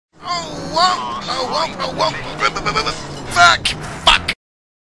whoa! Oh, whoa! Oh, whoa! Fuck! Fuck!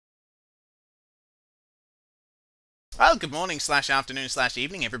 Well, good morning / afternoon /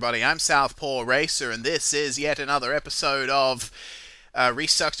 evening, everybody. I'm Southpaw Racer, and this is yet another episode of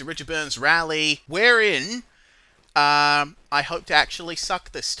Rhys Sucks to Richard Burns Rally, wherein I hope to actually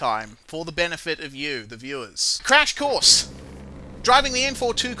suck this time, for the benefit of you, the viewers. Crash course! Driving the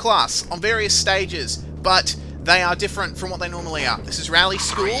N42 class on various stages, but they are different from what they normally are. This is rally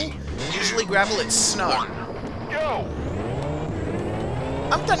school, usually gravel, it's snow. Go!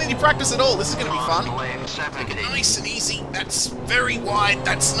 I haven't done any practice at all, this is going to be fun. Take it nice and easy, that's very wide,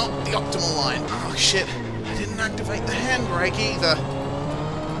 that's not the optimal line. Oh shit, I didn't activate the handbrake either.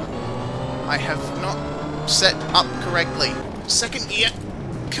 I have not set up correctly. Second gear,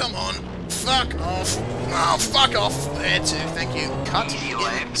 come on, fuck off. Oh, fuck off. There too, thank you. Cut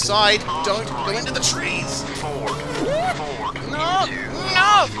inside, don't go into the trees. No, no,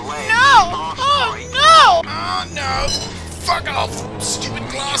 no, oh no, oh no. Fuck off, stupid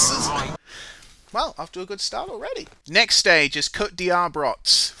glasses! Well, off to a good start already. Next stage is Côte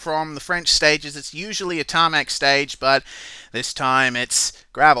d'Arbrots. From the French stages, it's usually a tarmac stage, but this time it's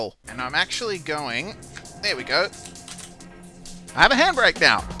gravel. And I'm actually going... There we go. I have a handbrake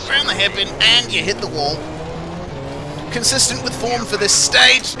now. Round the hairpin, and you hit the wall. Consistent with form for this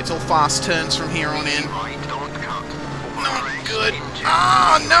stage. It's all fast turns from here on in. Not good.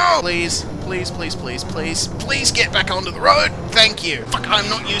 Oh, no! Please. Please, please, please, please, please get back onto the road. Thank you. Fuck, I'm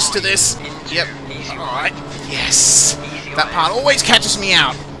not used to this. Yep. Alright. Yes. That part always catches me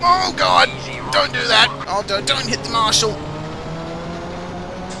out. Oh, God. Don't do that. Oh, don't hit the marshal.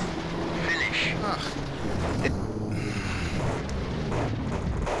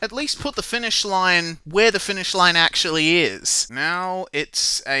 At least put the finish line where the finish line actually is. Now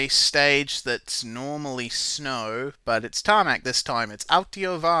it's a stage that's normally snow, but it's tarmac this time. It's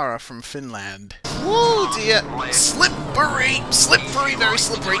Autiovaara from Finland. Woo, dear. Slippery. Slippery, very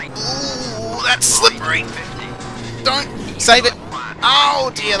slippery. Ooh, that's slippery. Don't. Save it.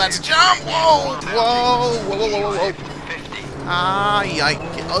 Oh, dear, that's a jump. Whoa. Whoa, whoa, whoa, whoa, whoa. Ah, yike.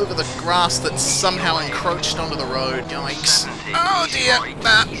 Get over the grass that's somehow encroached onto the road. Yikes. Oh dear.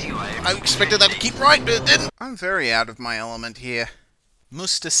 I expected that to keep right, but it didn't. I'm very out of my element here.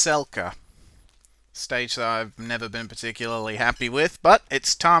 Mustaselka. Stage that I've never been particularly happy with, but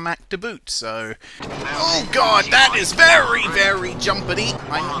it's tarmac to boot, so... Oh god, that is very, very jumpity.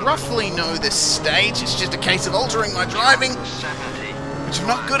 I roughly know this stage. It's just a case of altering my driving, which I'm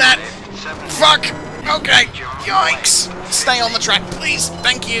not good at. Fuck! Okay, yikes! Stay on the track, please.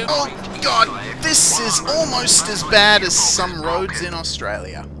 Thank you. Oh, God. This is almost as bad as some roads in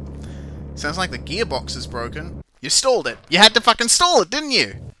Australia. Sounds like the gearbox is broken. You stalled it. You had to fucking stall it, didn't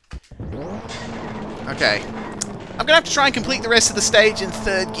you? Okay. I'm gonna have to try and complete the rest of the stage in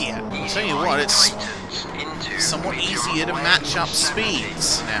third gear. I'll tell you what, it's somewhat easier to match up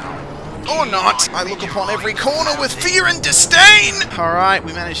speeds now. Or not. I look upon every corner with fear and disdain! Alright,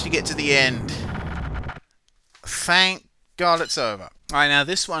 we managed to get to the end. Thank God it's over. Alright, now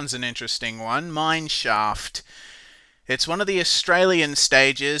this one's an interesting one. Mine Shaft. It's one of the Australian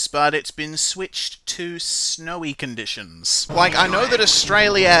stages, but it's been switched to snowy conditions. Like, I know that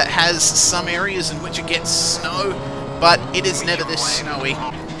Australia has some areas in which it gets snow, but it is never this snowy.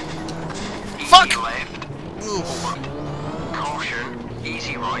 Fuck! Oof. Caution,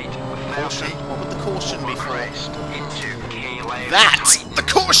 easy right. Caution? What would the caution be for? That! The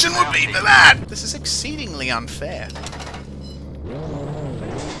caution would be for that! This is exceedingly unfair.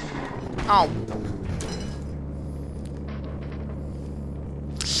 Oh.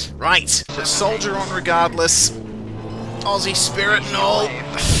 Right. But soldier on regardless. Aussie spirit and all.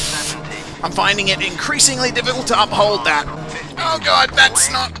 I'm finding it increasingly difficult to uphold that. Oh god,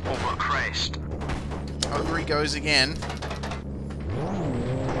 that's not... Over he goes again.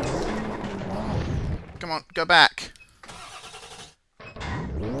 Come on, go back.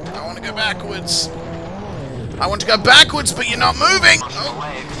 I want to go backwards. I want to go backwards, but you're not moving! Oh,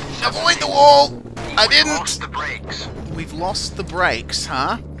 avoid the wall! I didn't! We've lost the brakes,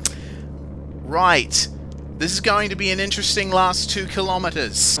 huh? Right. This is going to be an interesting last 2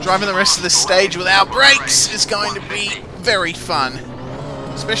 kilometers. Driving the rest of the stage without brakes is going to be very fun.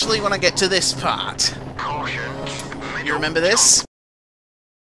 Especially when I get to this part. You remember this?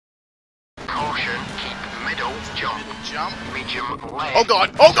 Jump. Oh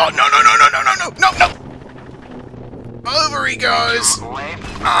god! Oh god! No! No! No! No! No! No! No! No! No! Over he goes!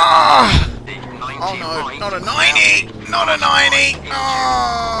 Ah! Oh no! Not a 90! Not a 90!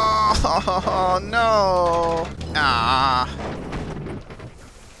 Oh no! Ah!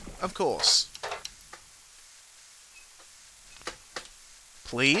 Of course.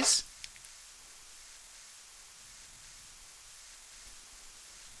 Please?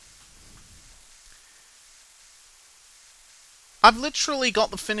 I've literally got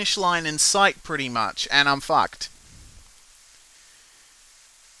the finish line in sight pretty much, and I'm fucked.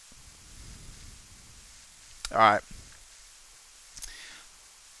 Alright.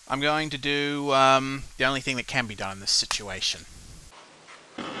 I'm going to do the only thing that can be done in this situation.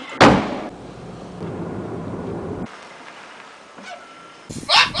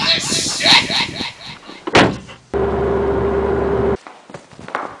 Fuck this shit!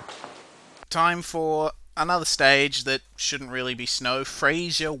 Time for another stage that shouldn't really be snow.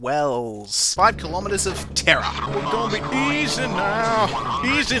 Fraser Wells. 5 kilometers of terror. We're gonna be easy now.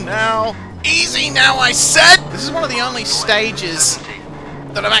 Easy now. Easy now, I said! This is one of the only stages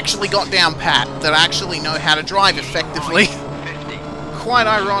that I've actually got down pat, that I actually know how to drive effectively. Quite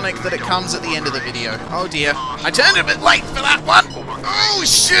ironic that it comes at the end of the video. Oh dear. I turned a bit late for that one! Oh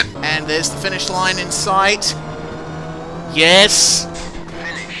shit! And there's the finish line in sight. Yes!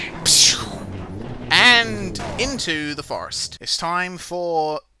 And into the forest. It's time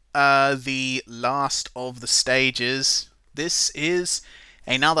for the last of the stages. This is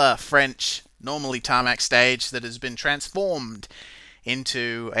another French, normally tarmac stage that has been transformed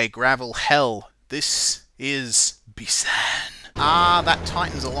into a gravel hell. This is Bisan. Ah, that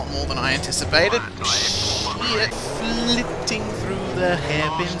tightens a lot more than I anticipated. Shit, flitting through the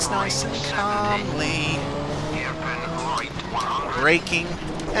hairpins nice and calmly. Braking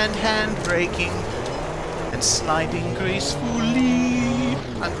and hand braking and sliding gracefully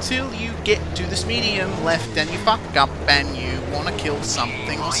until you get to this medium left and you fuck up and you want to kill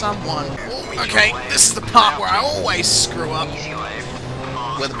something or someone. Okay, this is the part where I always screw up,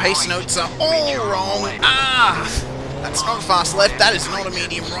 where the pace notes are all wrong. Ah, that's not a fast left, that is not a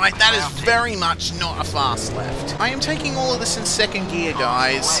medium right, that is very much not a fast left. I am taking all of this in second gear,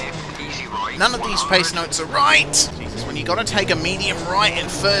 guys. None of these pace notes are right. Jesus, when you gotta take a medium right in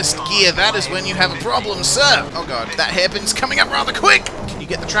first gear, that is when you have a problem, sir. Oh god, that hairpin's coming up rather quick. Can you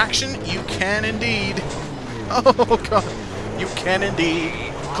get the traction? You can indeed. Oh god, you can indeed.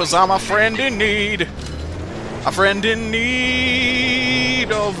 'Cause I'm a friend in need. A friend in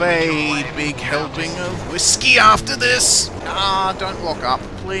need of a big helping of whiskey after this. Ah, don't lock up,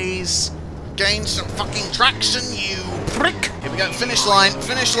 please. Gain some fucking traction, you prick. Here we go, finish line,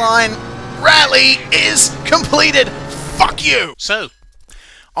 finish line. Rally is completed! Fuck you! So,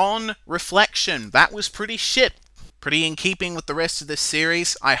 on reflection, that was pretty shit. Pretty in keeping with the rest of this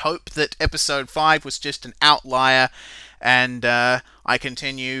series. I hope that episode 5 was just an outlier, and I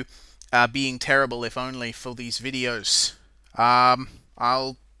continue being terrible, if only for these videos.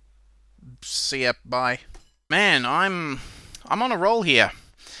 I'll see ya, bye. Man, I'm on a roll here.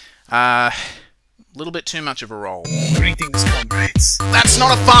 Little bit too much of a roll. Greetings, comrades. That's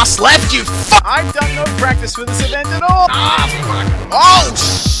not a fast left, you fuck! I've done no practice for this event at all! Ah, fuck! Oh,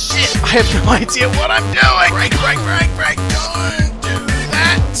 shit! I have no idea what I'm doing! Break, break, break, break! Don't do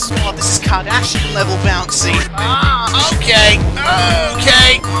that! Oh, this is Kardashian level bouncy. Ah, okay,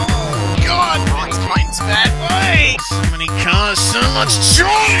 okay! Oh, God! This mine's bad way! So many cars, so much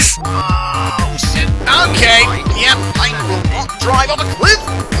choice! Oh, shit! Okay, yep, I will not drive off a cliff!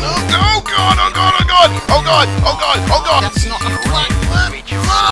 No, oh God, oh God, oh God, oh God, oh God, oh God! That's not a